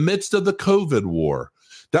in the midst of the COVID war.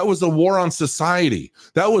 That was a war on society.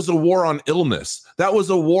 That was a war on illness. That was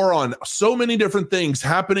a war on so many different things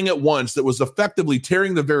happening at once that was effectively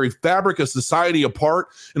tearing the very fabric of society apart.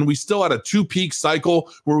 And we still had a 2-peak cycle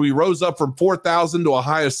where we rose up from 4,000 to a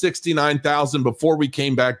high of 69,000 before we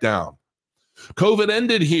came back down. COVID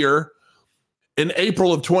ended here in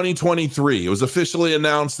April of 2023. It was officially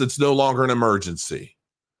announced it's no longer an emergency.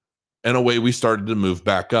 And away we started to move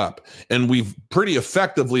back up. And we've pretty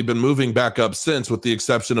effectively been moving back up since, with the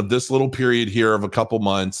exception of this little period here of a couple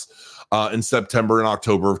months in September and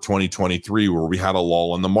October of 2023, where we had a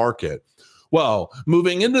lull in the market. Well,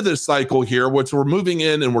 moving into this cycle here, which we're moving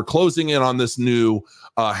in and we're closing in on this new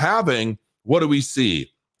halving, what do we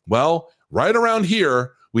see? Well, right around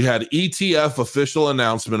here, we had ETF official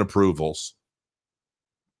announcement approvals.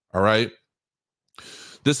 All right.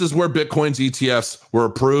 This is where Bitcoin's ETFs were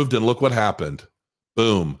approved, and look what happened.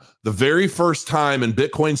 Boom. The very first time in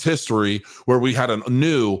Bitcoin's history where we had a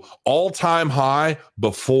new all-time high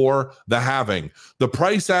before the halving. The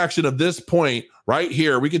price action of this point right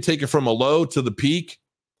here, we could take it from a low to the peak.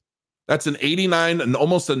 That's an 89 and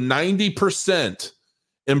almost a 90%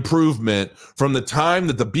 improvement from the time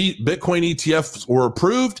that the Bitcoin ETFs were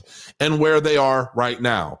approved and where they are right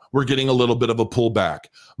now. We're getting a little bit of a pullback.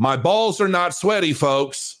 My balls are not sweaty,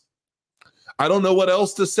 folks. I don't know what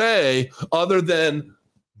else to say other than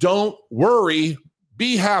don't worry,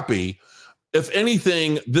 be happy. If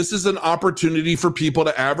anything, this is an opportunity for people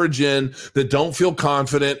to average in that don't feel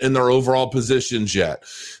confident in their overall positions yet.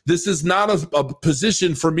 This is not a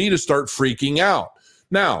position for me to start freaking out.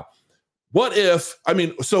 Now, what if, I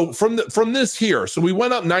mean, so from this here, so we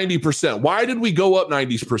went up 90%. Why did we go up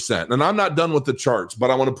 90%? And I'm not done with the charts, but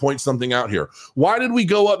I want to point something out here. Why did we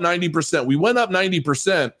go up 90%? We went up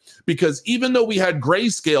 90% because even though we had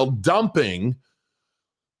Grayscale dumping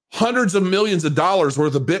hundreds of millions of dollars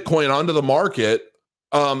worth of Bitcoin onto the market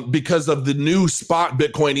because of the new spot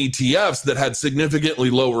Bitcoin ETFs that had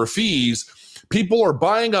significantly lower fees, people are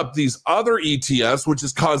buying up these other ETFs, which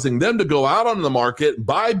is causing them to go out on the market,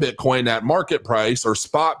 buy Bitcoin at market price or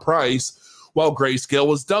spot price while Grayscale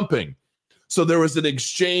was dumping. So there was an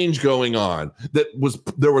exchange going on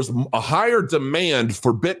there was a higher demand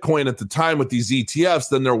for Bitcoin at the time with these ETFs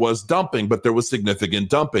than there was dumping, but there was significant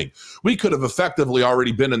dumping. We could have effectively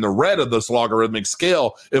already been in the red of this logarithmic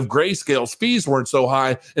scale if Grayscale's fees weren't so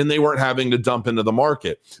high and they weren't having to dump into the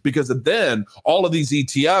market. Because then all of these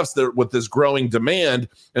ETFs that with this growing demand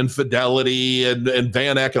and Fidelity and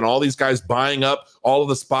VanEck and all these guys buying up all of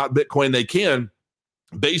the spot Bitcoin they can,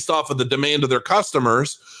 based off of the demand of their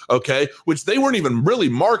customers, okay, which they weren't even really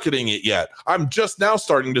marketing it yet. I'm just now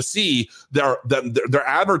starting to see they're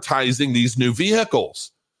advertising these new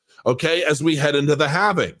vehicles, okay, as we head into the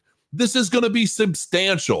halving. This is going to be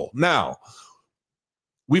substantial. Now,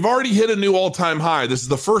 we've already hit a new all-time high. This is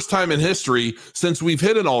the first time in history since we've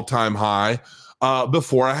hit an all-time high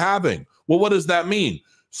before a halving. Well, what does that mean?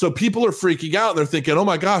 So people are freaking out and they're thinking, oh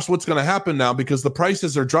my gosh, what's going to happen now because the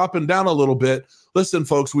prices are dropping down a little bit. Listen,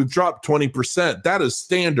 folks, we've dropped 20%. That is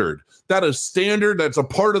standard. That is standard. That's a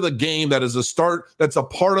part of the game. That is a start. That's a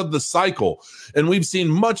part of the cycle. And we've seen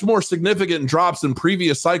much more significant drops in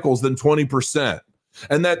previous cycles than 20%.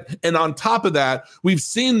 And on top of that, we've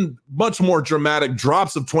seen much more dramatic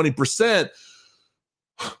drops of 20%,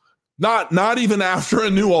 not even after a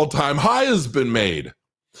new all-time high has been made.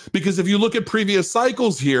 Because if you look at previous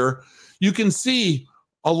cycles here, you can see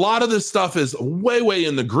a lot of this stuff is way, way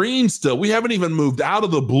in the green still. We haven't even moved out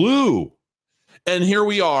of the blue. And here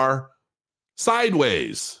we are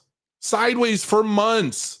sideways for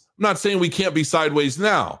months. I'm not saying we can't be sideways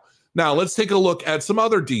now. Now, let's take a look at some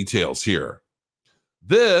other details here.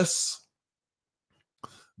 This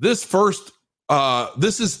is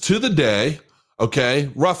to the day, okay,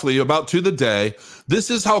 roughly about to the day. This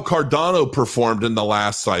is how Cardano performed in the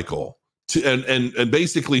last cycle. And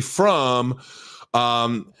basically from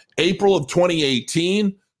April of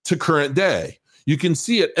 2018 to current day. You can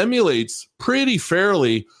see it emulates pretty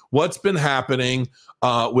fairly what's been happening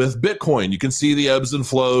with Bitcoin. You can see the ebbs and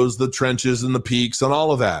flows, the trenches and the peaks and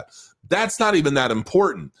all of that. That's not even that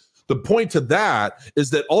important. The point to that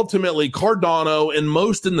is that ultimately Cardano and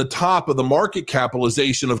most in the top of the market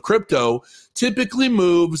capitalization of crypto typically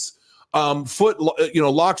moves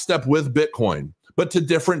lockstep with Bitcoin, but to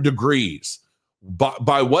different degrees.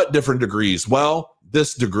 By what different degrees? Well,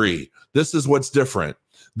 this degree. This is what's different.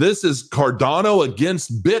 This is Cardano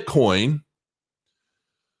against Bitcoin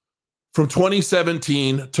from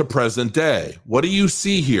 2017 to present day. What do you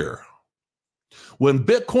see here? When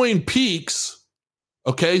Bitcoin peaks,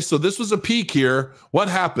 okay, so this was a peak here. What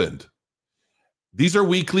happened? These are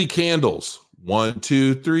weekly candles. 1,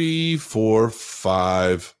 2, 3, 4,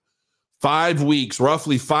 5. 5 weeks,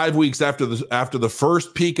 roughly 5 weeks after the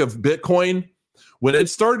first peak of Bitcoin. When it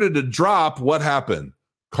started to drop, what happened?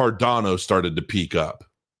 Cardano started to peak up.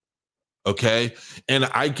 Okay. And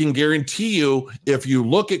I can guarantee you, if you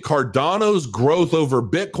look at Cardano's growth over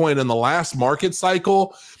Bitcoin in the last market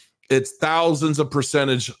cycle, it's thousands of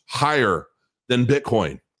percentage higher than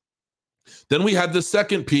Bitcoin. Then we had the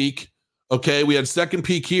second peak. Okay. We had second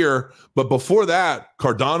peak here. But before that,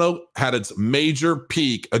 Cardano had its major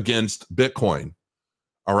peak against Bitcoin.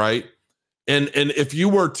 All right. And if you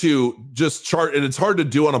were to just chart, and it's hard to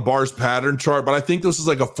do on a bars pattern chart, but I think this is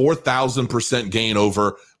like a 4,000% gain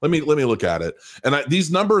over. Let me look at it. And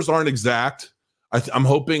these numbers aren't exact. I'm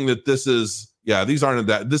hoping that this is, these aren't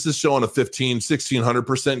that. This is showing a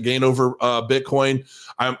 1,600% gain over Bitcoin.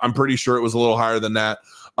 I'm pretty sure it was a little higher than that,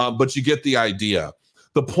 but you get the idea.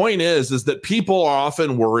 The point is that people are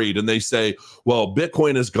often worried and they say, well,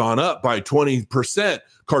 Bitcoin has gone up by 20%.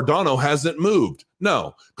 Cardano hasn't moved.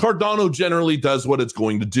 No, Cardano generally does what it's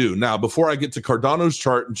going to do. Now, before I get to Cardano's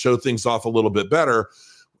chart and show things off a little bit better,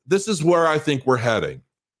 this is where I think we're heading.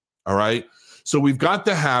 All right. So we've got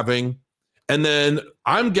the halving, and then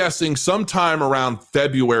I'm guessing sometime around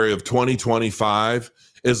February of 2025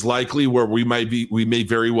 is likely where we may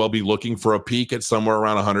very well be looking for a peak at somewhere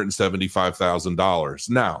around $175,000.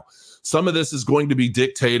 Now, some of this is going to be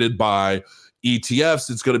dictated by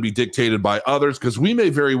ETFs. It's going to be dictated by others, because we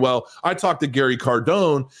may very well, I talked to Gary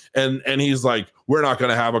Cardone and he's like, we're not going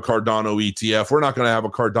to have a Cardano ETF. We're not going to have a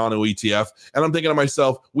Cardano ETF. And I'm thinking to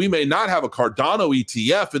myself, we may not have a Cardano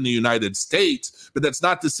ETF in the United States, but that's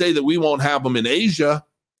not to say that we won't have them in Asia.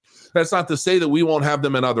 That's not to say that we won't have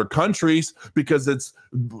them in other countries, because it's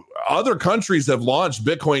other countries have launched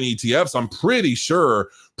Bitcoin ETFs, I'm pretty sure,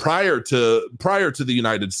 prior to the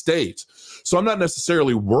United States. So I'm not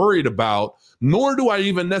necessarily worried about, nor do I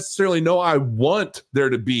even necessarily know I want there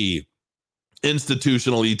to be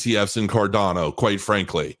institutional ETFs in Cardano, quite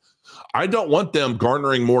frankly. I don't want them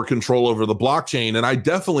garnering more control over the blockchain, and I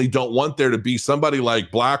definitely don't want there to be somebody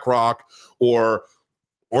like BlackRock or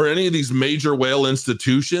any of these major whale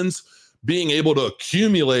institutions being able to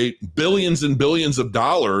accumulate billions and billions of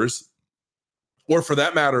dollars, or for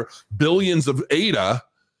that matter, billions of ADA,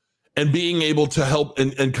 and being able to help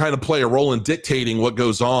and kind of play a role in dictating what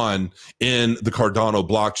goes on in the Cardano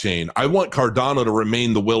blockchain. I want Cardano to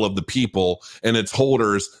remain the will of the people and its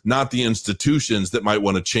holders, not the institutions that might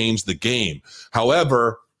want to change the game.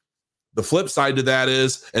 However, the flip side to that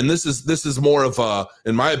is, and this is more of a,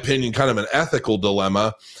 in my opinion, kind of an ethical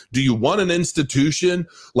dilemma. Do you want an institution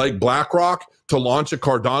like BlackRock to launch a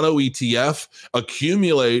Cardano ETF,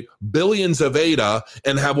 accumulate billions of ADA,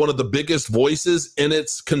 and have one of the biggest voices in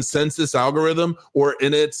its consensus algorithm or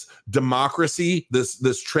in its democracy,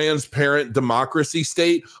 this transparent democracy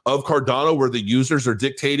state of Cardano, where the users are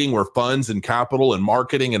dictating where funds and capital and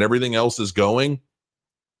marketing and everything else is going,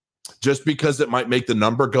 just because it might make the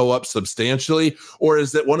number go up substantially? Or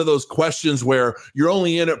is it one of those questions where you're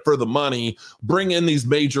only in it for the money, bring in these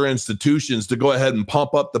major institutions to go ahead and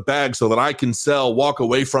pump up the bag so that I can sell, walk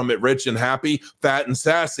away from it rich and happy, fat and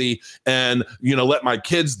sassy, and, you know, let my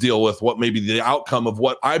kids deal with what maybe the outcome of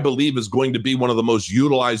what I believe is going to be one of the most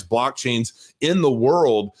utilized blockchains in the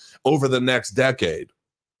world over the next decade,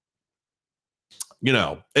 you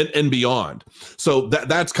know, and beyond. So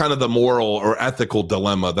that's kind of the moral or ethical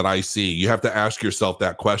dilemma that I see. You have to ask yourself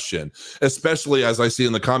that question, especially as I see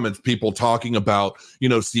in the comments, people talking about, you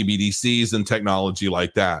know, CBDCs and technology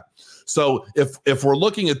like that. So if we're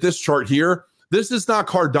looking at this chart here, this is not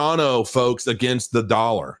Cardano, folks, against the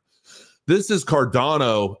dollar. This is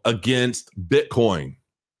Cardano against Bitcoin.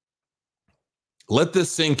 Let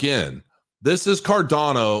this sink in. This is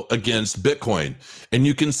Cardano against Bitcoin, and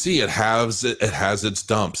you can see it has its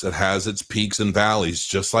dumps, it has its peaks and valleys,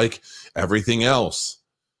 just like everything else.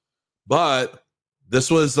 But this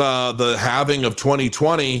was the halving of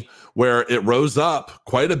 2020, where it rose up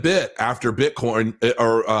quite a bit after Bitcoin,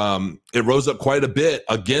 it rose up quite a bit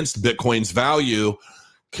against Bitcoin's value,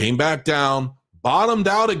 came back down, bottomed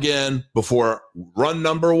out again before run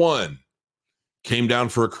number one. Came down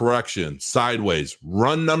for a correction, sideways.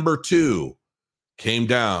 Run number two, came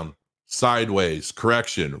down, sideways,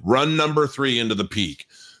 correction. Run number three into the peak.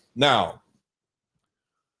 Now,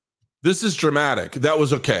 this is dramatic. That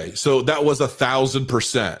was okay. So that was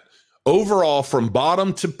 1,000%. Overall, from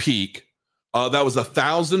bottom to peak, that was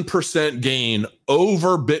 1,000% gain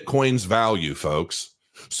over Bitcoin's value, folks.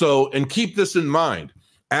 So, and keep this in mind.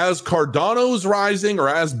 As Cardano's rising, or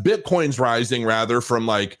as Bitcoin's rising, rather, from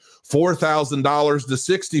like $4,000 to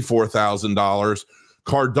 $64,000,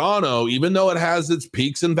 Cardano, even though it has its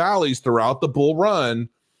peaks and valleys throughout the bull run,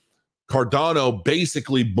 Cardano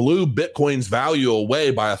basically blew Bitcoin's value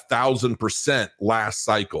away by 1,000% last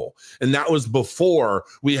cycle. And that was before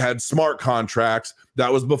we had smart contracts.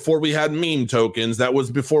 That was before we had meme tokens. That was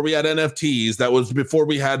before we had NFTs. That was before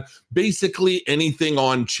we had basically anything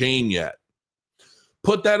on chain yet.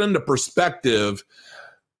 Put that into perspective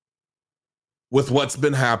with what's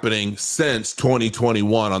been happening since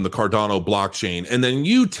 2021 on the Cardano blockchain. And then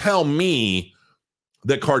you tell me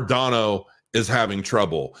that Cardano is having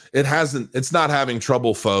trouble. It's not having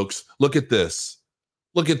trouble, folks. Look at this.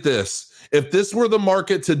 Look at this. If this were the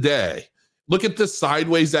market today, look at this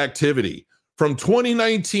sideways activity from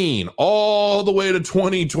 2019 all the way to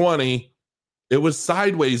 2020. It was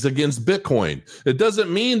sideways against Bitcoin. It doesn't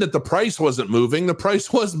mean that the price wasn't moving. The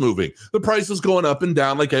price was moving. The price was going up and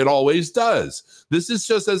down like it always does. This is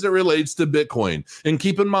just as it relates to Bitcoin. And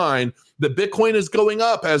keep in mind that Bitcoin is going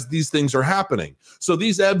up as these things are happening. So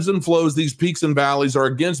these ebbs and flows, these peaks and valleys are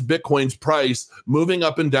against Bitcoin's price, moving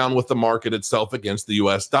up and down with the market itself against the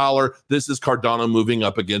US dollar. This is Cardano moving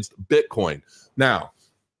up against Bitcoin. Now,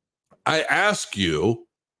 I ask you,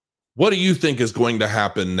 what do you think is going to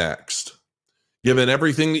happen next? Given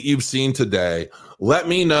everything that you've seen today, let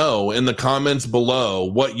me know in the comments below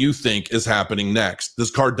what you think is happening next.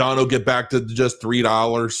 Does Cardano get back to just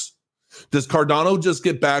 $3? Does Cardano just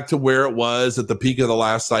get back to where it was at the peak of the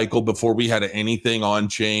last cycle before we had anything on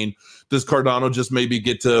chain? Does Cardano just maybe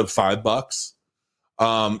get to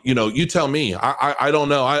 $5? You know, you tell me. I don't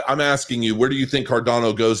know. I'm asking you, where do you think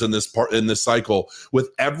Cardano goes in this cycle with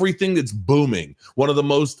everything that's booming? One of the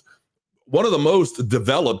most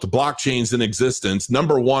developed blockchains in existence,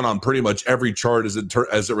 number one on pretty much every chart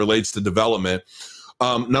as it relates to development.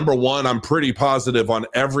 Number one, I'm pretty positive on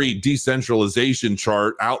every decentralization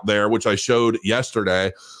chart out there, which I showed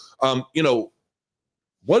yesterday. You know,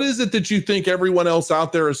 what is it that you think everyone else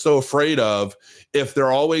out there is so afraid of if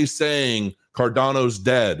they're always saying Cardano's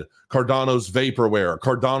dead, Cardano's vaporware,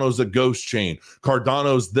 Cardano's a ghost chain,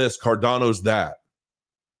 Cardano's this, Cardano's that?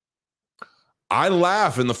 I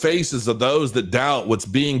laugh in the faces of those that doubt what's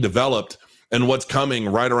being developed and what's coming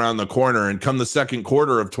right around the corner. And come the second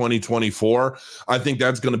quarter of 2024, I think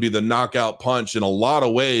that's going to be the knockout punch in a lot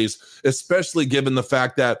of ways, especially given the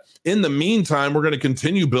fact that in the meantime, we're going to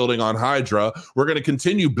continue building on Hydra. We're going to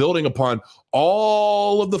continue building upon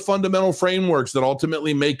all of the fundamental frameworks that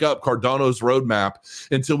ultimately make up Cardano's roadmap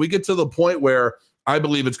until we get to the point where I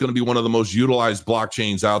believe it's going to be one of the most utilized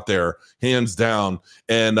blockchains out there, hands down.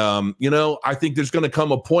 And, I think there's going to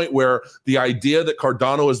come a point where the idea that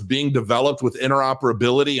Cardano is being developed with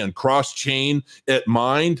interoperability and cross-chain at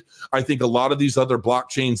mind, I think a lot of these other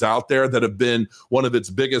blockchains out there that have been one of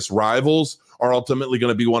its biggest rivals are ultimately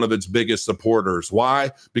going to be one of its biggest supporters.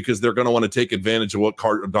 Why? Because they're going to want to take advantage of what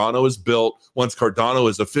Cardano has built once Cardano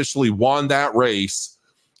has officially won that race.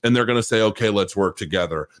 And they're going to say, okay, let's work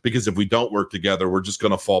together. Because if we don't work together, we're just going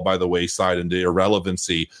to fall by the wayside into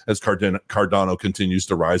irrelevancy as Cardano continues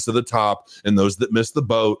to rise to the top. And those that miss the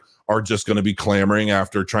boat are just going to be clamoring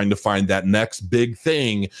after trying to find that next big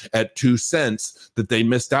thing at 2 cents that they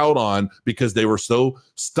missed out on because they were so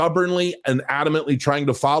stubbornly and adamantly trying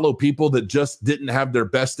to follow people that just didn't have their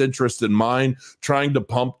best interest in mind, trying to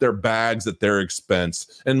pump their bags at their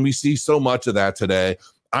expense. And we see so much of that today.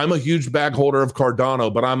 I'm a huge bag holder of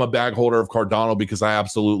Cardano, but I'm a bag holder of Cardano because I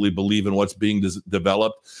absolutely believe in what's being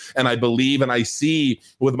developed. And I believe and I see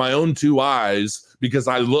with my own 2 eyes because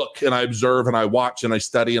I look and I observe and I watch and I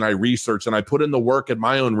study and I research and I put in the work in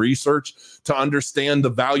my own research to understand the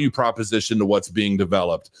value proposition to what's being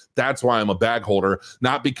developed. That's why I'm a bag holder,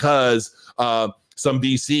 not because some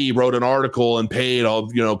VC wrote an article and paid a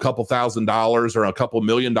couple $1,000s or a couple $1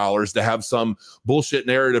 million to have some bullshit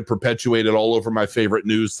narrative perpetuated all over my favorite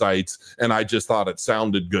news sites. And I just thought it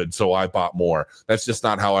sounded good, so I bought more. That's just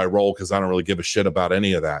not how I roll because I don't really give a shit about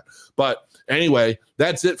any of that. But anyway,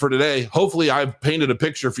 that's it for today. Hopefully I've painted a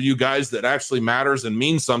picture for you guys that actually matters and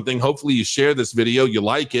means something. Hopefully you share this video, you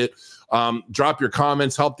like it. Drop your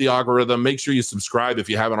comments, help the algorithm. Make sure you subscribe if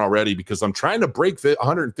you haven't already, because I'm trying to break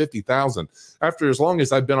 150,000. After as long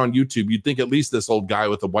as I've been on YouTube, you'd think at least this old guy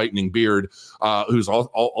with a whitening beard, who's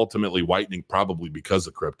ultimately whitening probably because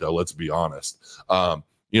of crypto, let's be honest.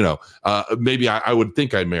 Maybe I would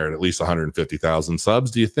think I merit at least 150,000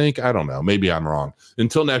 subs. Do you think? I don't know. Maybe I'm wrong.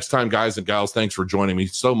 Until next time, guys and gals, thanks for joining me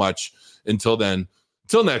so much. Until then,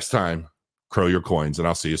 till next time, crow your coins, and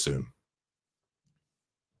I'll see you soon.